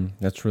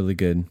 That's really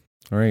good.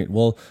 All right.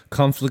 Well,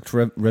 conflict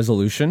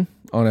resolution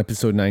on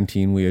episode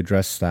 19, we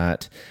addressed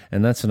that.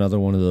 And that's another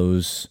one of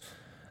those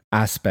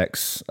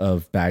aspects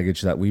of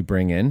baggage that we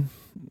bring in,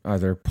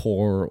 either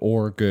poor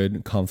or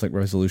good conflict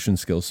resolution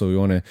skills. So we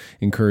want to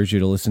encourage you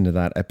to listen to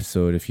that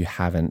episode if you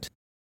haven't.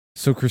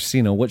 So,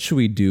 Christina, what should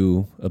we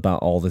do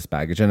about all this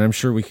baggage? And I'm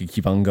sure we could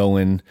keep on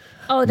going.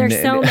 Oh, there's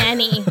so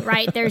many,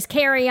 right? There's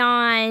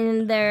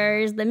carry-on,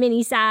 there's the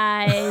mini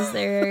size,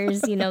 there's,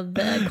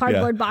 the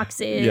cardboard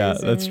boxes. Yeah,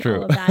 that's true.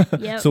 All of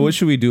that. Yep. So what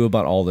should we do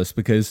about all this?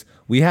 Because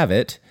we have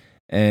it,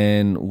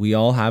 and we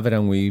all have it,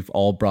 and we've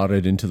all brought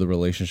it into the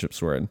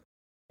relationships we're in.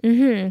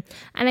 Mm-hmm.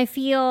 And I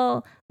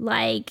feel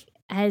like,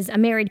 as a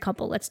married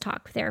couple, let's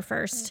talk there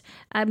first.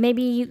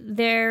 Maybe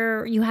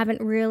you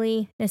haven't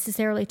really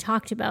necessarily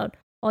talked about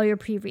all your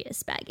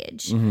previous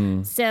baggage.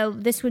 Mm-hmm. So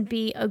this would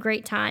be a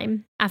great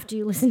time after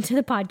you listen to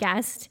the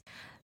podcast.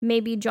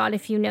 Maybe jot a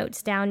few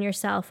notes down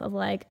yourself of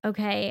like,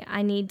 okay,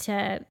 I need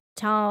to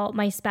tell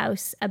my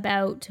spouse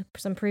about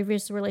some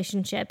previous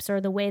relationships or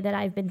the way that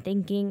I've been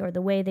thinking or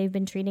the way they've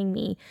been treating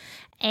me,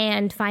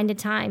 and find a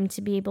time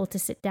to be able to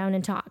sit down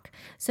and talk.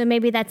 So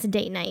maybe that's a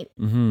date night.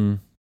 Mm-hmm.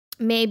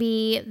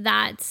 Maybe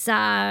that's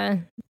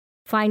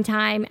find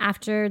time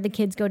after the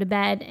kids go to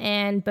bed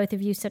and both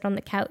of you sit on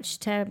the couch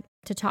to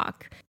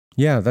talk.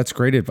 Yeah, that's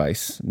great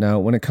advice. Now,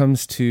 when it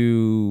comes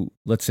to,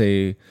 let's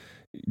say,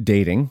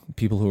 dating,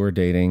 people who are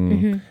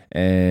dating,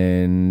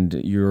 and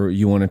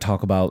you want to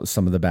talk about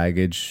some of the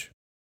baggage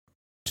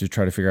to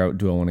try to figure out,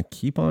 do I want to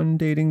keep on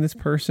dating this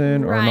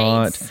person or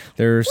not?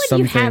 There's what some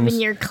do you things, have in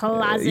your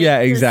closet? Yeah,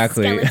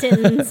 exactly.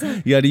 Skeletons.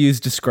 You got to use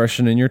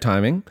discretion in your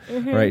timing,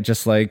 right?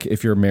 Just like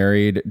if you're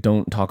married,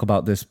 don't talk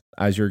about this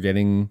as you're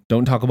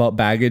don't talk about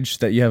baggage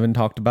that you haven't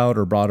talked about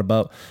or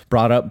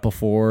brought up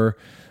before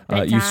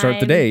you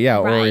start the day. Yeah.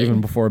 Right. Or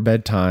even before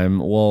bedtime.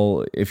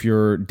 Well, if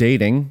you're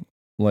dating,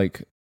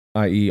 like,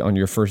 i.e. on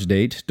your first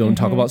date, don't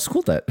talk about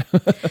school debt.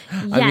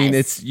 I mean,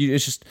 it's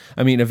just,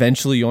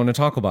 eventually you want to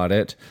talk about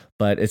it,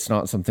 but it's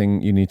not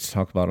something you need to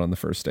talk about on the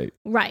first date.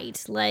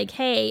 Right. Like,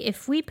 hey,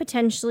 if we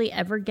potentially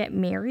ever get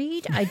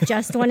married, I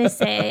just want to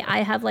say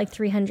I have like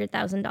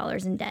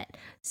 $300,000 in debt.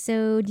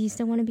 So do you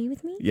still want to be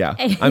with me? Yeah.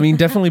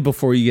 Definitely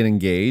before you get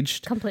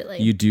engaged,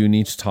 completely, you do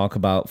need to talk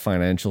about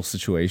financial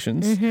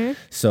situations.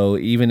 So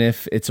even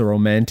if it's a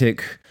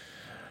romantic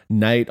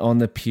night on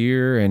the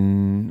pier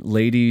and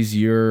ladies,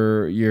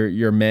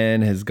 your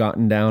man has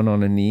gotten down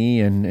on a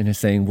knee and is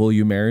saying, will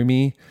you marry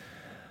me?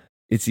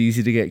 It's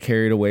easy to get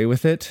carried away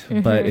with it.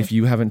 But if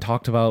you haven't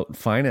talked about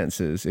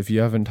finances, if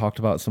you haven't talked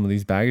about some of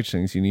these baggage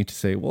things, you need to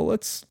say, well,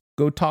 let's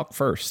go talk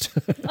first.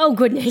 Oh,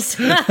 goodness.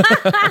 You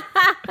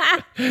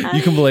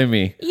can blame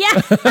me.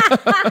 Yeah.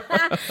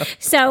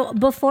 So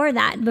before you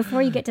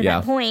get to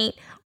that point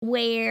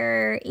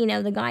where,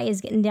 the guy is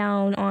getting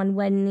down on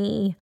one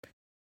knee,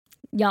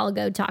 y'all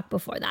go talk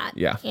before that.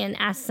 Yeah. And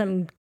ask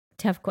some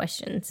tough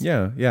questions.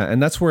 Yeah.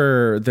 And that's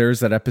where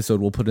there's that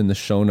episode we'll put in the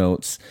show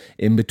notes,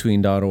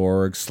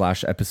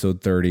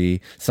 inbetween.org/episode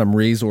 30, some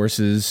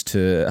resources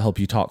to help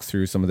you talk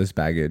through some of this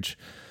baggage.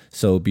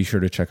 So be sure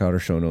to check out our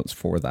show notes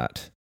for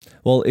that.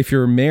 Well, if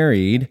you're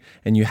married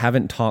and you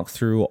haven't talked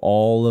through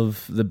all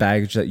of the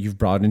baggage that you've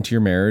brought into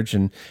your marriage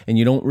and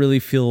you don't really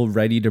feel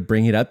ready to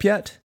bring it up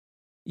yet,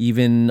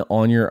 even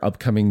on your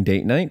upcoming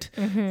date night,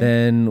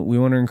 then we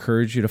want to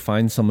encourage you to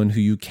find someone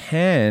who you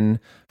can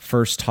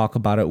first talk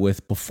about it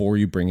with before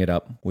you bring it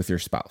up with your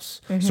spouse.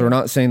 So we're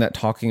not saying that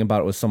talking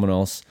about it with someone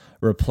else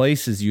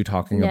replaces you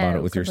talking about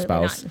it with your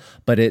spouse,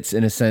 but it's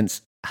in a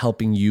sense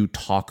helping you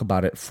talk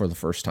about it for the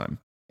first time.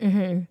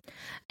 And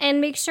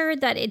make sure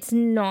that it's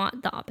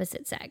not the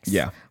opposite sex.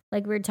 Yeah.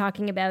 Like we're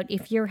talking about,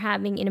 if you're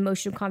having an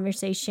emotional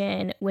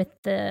conversation with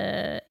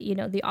the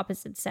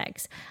opposite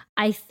sex,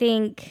 I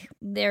think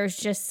there's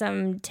just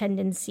some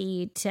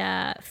tendency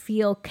to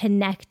feel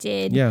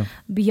connected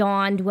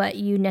beyond what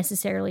you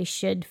necessarily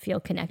should feel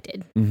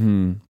connected.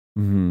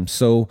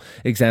 So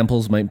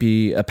examples might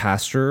be a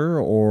pastor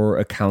or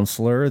a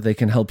counselor. They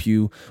can help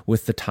you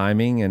with the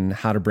timing and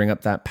how to bring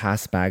up that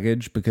past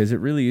baggage, because it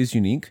really is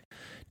unique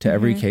to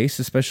every case,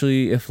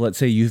 especially if, let's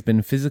say, you've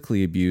been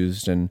physically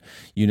abused and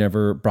you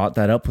never brought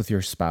that up with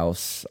your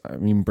spouse.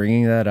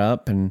 Bringing that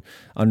up and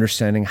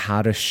understanding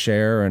how to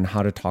share and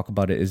how to talk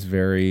about it is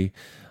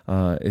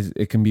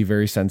it can be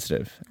very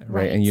sensitive,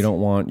 right? And you don't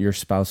want your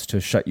spouse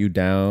to shut you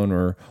down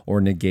or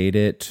negate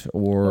it,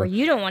 or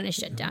you don't want to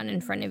shut down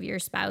in front of your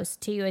spouse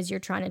too, as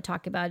you're trying to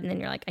talk about it, and then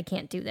you're like, I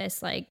can't do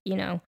this. Like,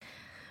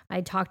 I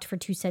talked for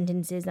 2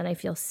 sentences and I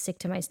feel sick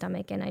to my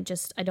stomach and I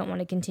don't want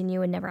to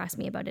continue, and never ask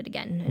me about it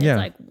again. And it's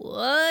like,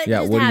 what?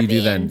 Yeah. What do you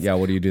do then? Yeah.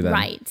 What do you do then?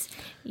 Right.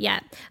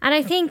 Yeah. And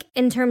I think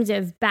in terms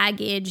of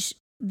baggage,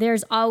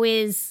 there's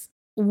always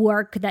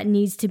work that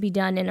needs to be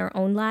done in our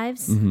own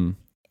lives.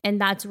 And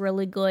that's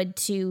really good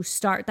to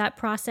start that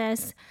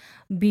process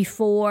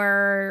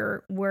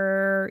before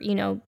we're,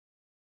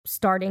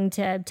 starting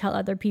to tell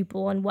other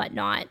people and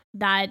whatnot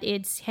that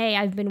it's, hey,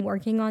 I've been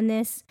working on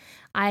this.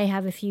 I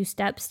have a few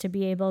steps to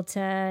be able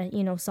to,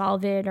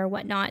 solve it or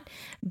whatnot.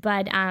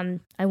 But I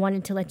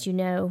wanted to let you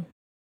know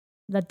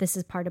that this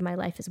is part of my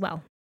life as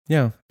well.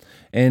 Yeah.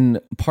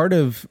 And part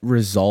of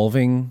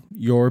resolving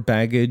your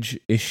baggage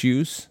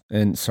issues,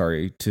 and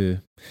sorry to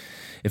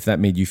if that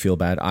made you feel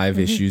bad. I have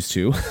issues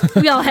too.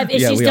 We all have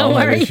issues. we don't all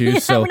worry. have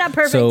issues. So, We're not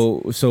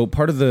perfect. So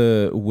part of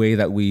the way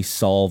that we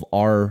solve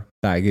our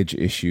baggage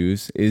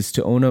issues is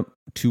to own up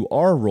to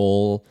our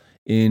role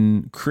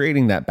in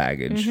creating that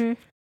baggage.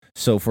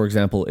 So, for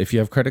example, if you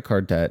have credit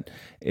card debt,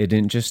 it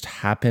didn't just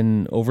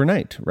happen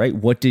overnight, right?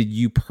 What did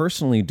you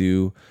personally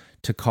do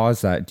to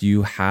cause that? Do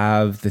you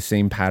have the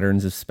same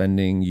patterns of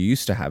spending you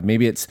used to have?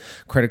 Maybe it's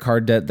credit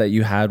card debt that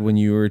you had when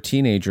you were a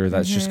teenager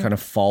that's just kind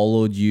of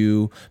followed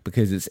you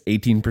because it's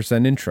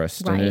 18%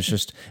 interest. Right.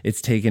 And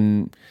it's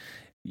taken,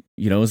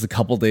 it's a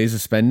couple days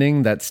of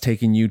spending that's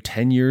taken you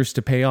 10 years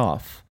to pay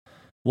off.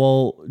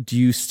 Well, do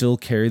you still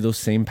carry those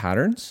same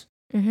patterns?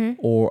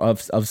 Or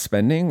of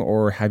spending,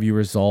 or have you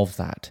resolved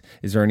that?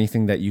 Is there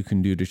anything that you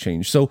can do to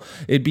change? So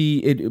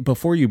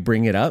before you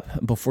bring it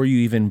up, before you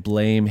even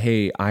blame,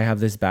 hey, I have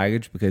this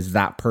baggage because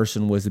that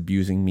person was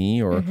abusing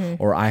me,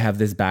 or I have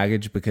this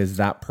baggage because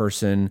that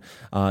person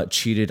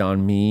cheated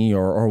on me,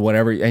 or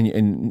whatever.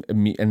 And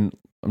I'm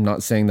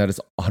not saying that it's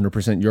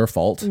 100% your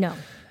fault. No.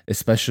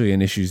 Especially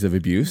in issues of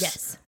abuse.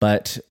 Yes.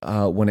 But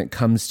when it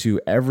comes to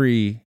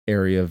every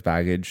area of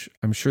baggage,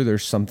 I'm sure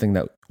there's something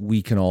that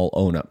we can all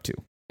own up to.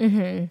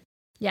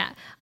 Yeah.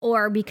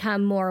 Or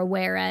become more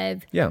aware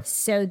of. Yeah.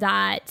 So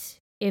that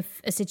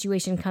if a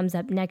situation comes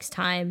up next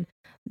time,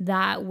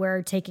 that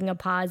we're taking a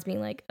pause, being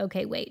like,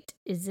 okay, wait,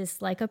 is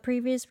this like a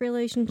previous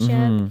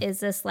relationship?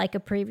 Is this like a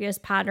previous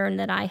pattern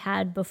that I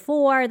had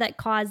before that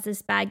caused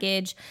this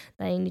baggage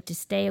that I need to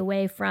stay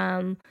away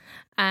from?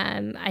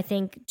 I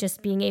think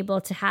just being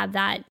able to have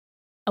that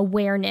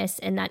awareness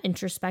and that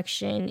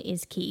introspection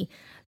is key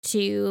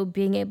to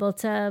being able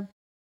to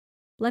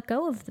let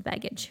go of the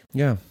baggage.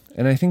 Yeah.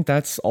 And I think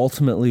that's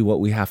ultimately what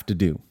we have to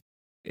do.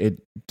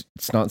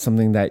 It's not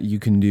something that you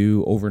can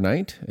do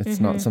overnight. It's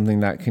not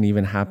something that can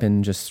even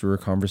happen just through a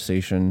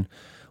conversation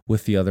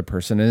with the other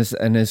person.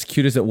 And as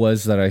cute as it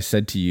was that I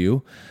said to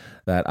you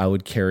that I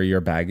would carry your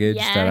baggage,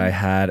 that I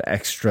had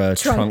extra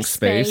trunk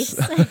space.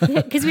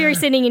 Because we were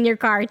sitting in your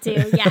car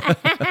too.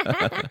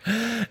 Yeah.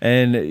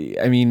 And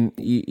I mean,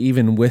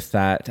 even with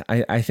that,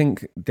 I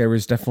think there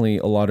was definitely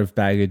a lot of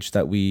baggage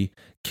that we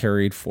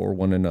carried for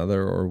one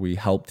another, or we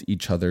helped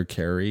each other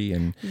carry,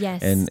 and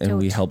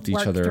we helped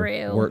each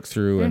other work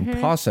through and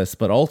process.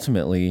 But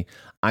ultimately,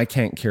 I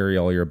can't carry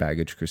all your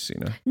baggage,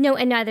 Christina. No,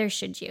 and neither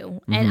should you.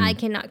 And I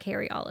cannot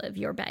carry all of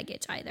your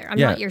baggage either. I'm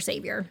not your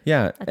savior.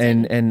 Yeah.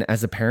 And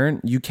as a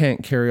parent, you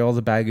can't carry all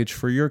the baggage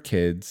for your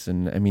kids.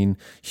 And I mean,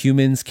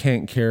 humans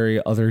can't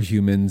carry other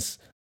humans'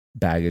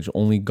 baggage.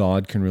 Only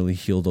God can really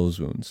heal those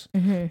wounds.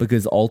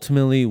 Because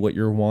ultimately what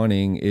you're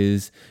wanting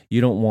is,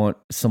 you don't want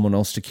someone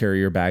else to carry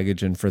your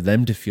baggage and for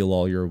them to feel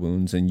all your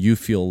wounds and you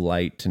feel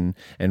light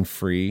and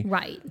free.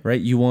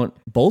 Right. You want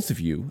both of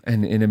you.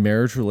 And in a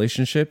marriage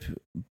relationship,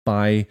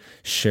 by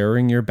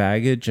sharing your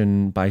baggage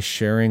and by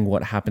sharing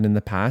what happened in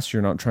the past,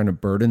 you're not trying to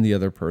burden the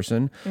other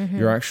person.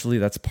 You're actually,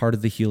 that's part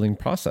of the healing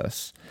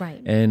process.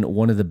 Right. And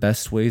one of the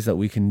best ways that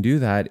we can do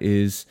that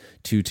is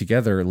to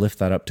together lift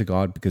that up to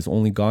God, because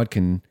only God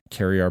can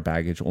carry our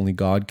baggage. Only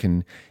God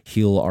can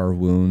heal our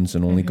wounds,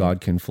 and only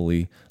God can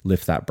fully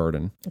lift that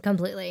burden.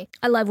 Completely.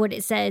 I love what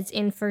it says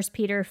in 1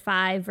 Peter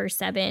 5, verse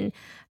 7,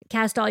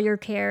 cast all your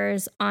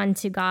cares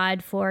onto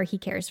God, for he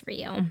cares for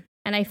you.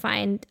 And I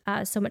find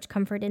so much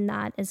comfort in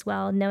that as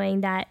well,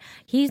 knowing that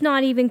he's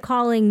not even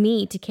calling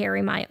me to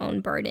carry my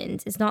own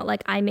burdens. It's not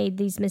like I made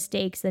these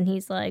mistakes and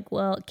he's like,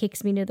 well,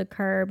 kicks me to the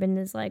curb and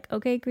is like,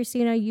 okay,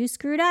 Christina, you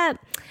screwed up.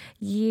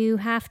 You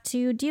have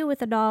to deal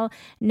with it all.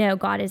 No,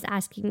 God is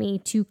asking me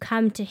to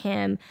come to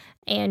him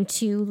and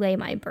to lay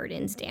my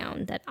burdens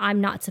down, that I'm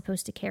not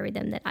supposed to carry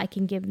them, that I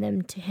can give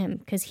them to him,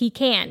 because he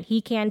can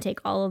take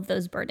all of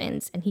those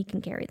burdens and he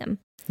can carry them.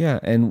 Yeah.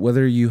 And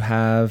whether you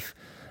have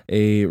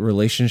a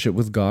relationship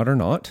with God or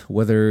not,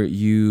 whether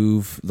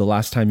the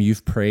last time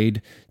you've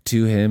prayed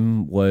to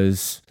him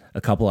was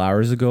a couple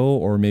hours ago,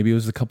 or maybe it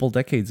was a couple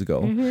decades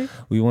ago,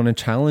 we want to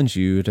challenge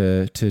you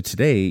to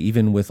today,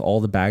 even with all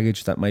the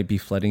baggage that might be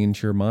flooding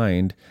into your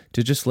mind,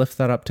 to just lift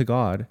that up to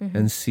God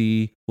and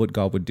see what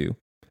God would do,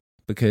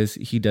 because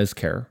he does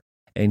care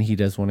and he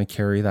does want to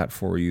carry that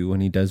for you,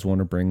 and he does want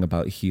to bring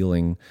about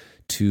healing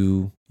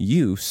to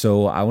you.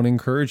 So I want to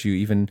encourage you,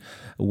 even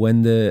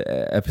when the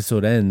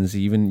episode ends,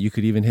 you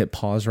could even hit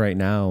pause right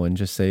now and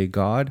just say,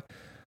 God,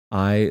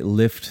 I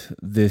lift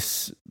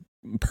this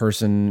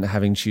person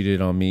having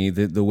cheated on me,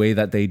 the way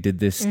that they did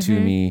this to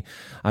me.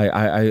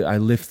 I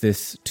lift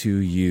this to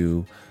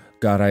you.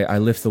 God, I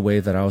lift the way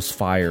that I was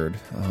fired,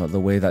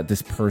 the way that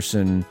this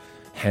person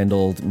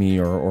handled me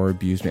or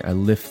abused me. I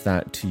lift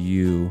that to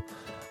you.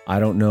 I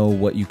don't know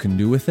what you can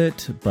do with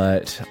it,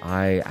 but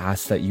I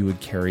ask that you would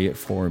carry it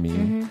for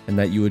me, and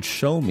that you would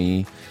show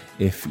me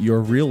if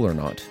you're real or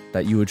not,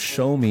 that you would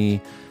show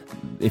me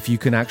if you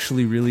can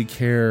actually really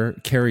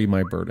carry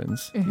my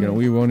burdens.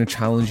 We want to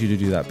challenge you to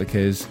do that,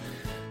 because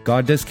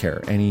God does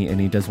care, and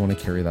he does want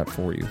to carry that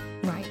for you.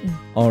 Right.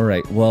 All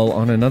right. Well,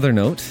 on another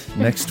note,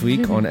 next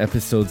week on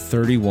episode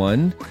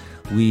 31,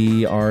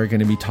 we are going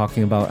to be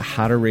talking about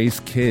how to raise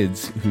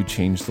kids who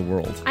change the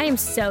world. I am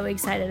so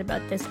excited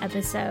about this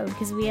episode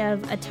because we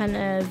have a ton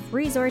of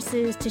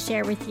resources to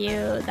share with you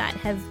that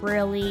have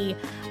really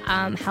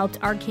helped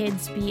our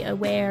kids be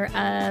aware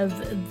of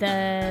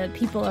the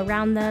people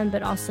around them,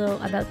 but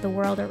also about the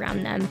world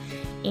around them,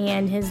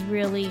 and has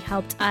really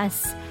helped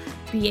us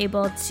be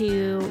able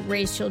to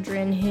raise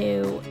children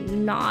who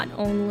not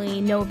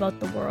only know about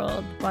the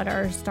world, but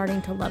are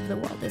starting to love the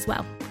world as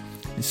well.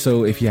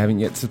 So if you haven't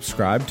yet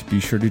subscribed, be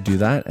sure to do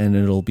that, and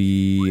it'll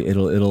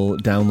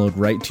download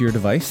right to your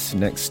device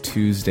next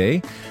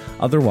Tuesday.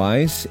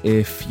 Otherwise,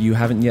 if you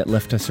haven't yet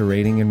left us a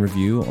rating and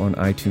review on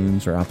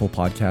iTunes or Apple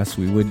Podcasts,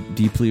 we would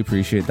deeply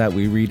appreciate that.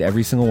 We read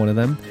every single one of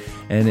them,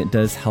 and it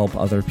does help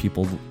other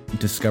people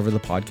discover the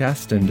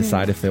podcast and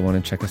decide if they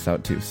want to check us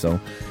out too. So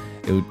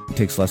it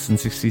takes less than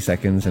 60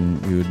 seconds,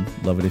 and we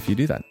would love it if you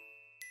do that.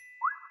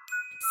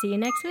 See you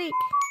next week.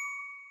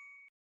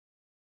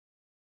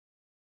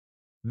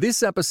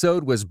 This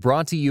episode was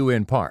brought to you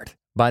in part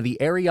by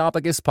the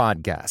Areopagus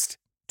Podcast.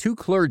 Two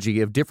clergy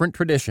of different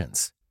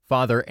traditions,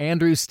 Father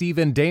Andrew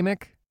Stephen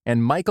Damick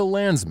and Michael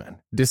Landsman,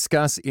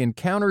 discuss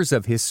encounters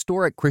of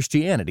historic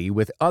Christianity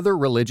with other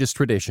religious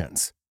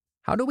traditions.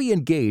 How do we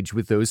engage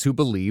with those who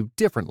believe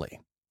differently?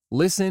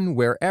 Listen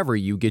wherever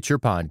you get your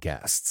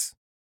podcasts.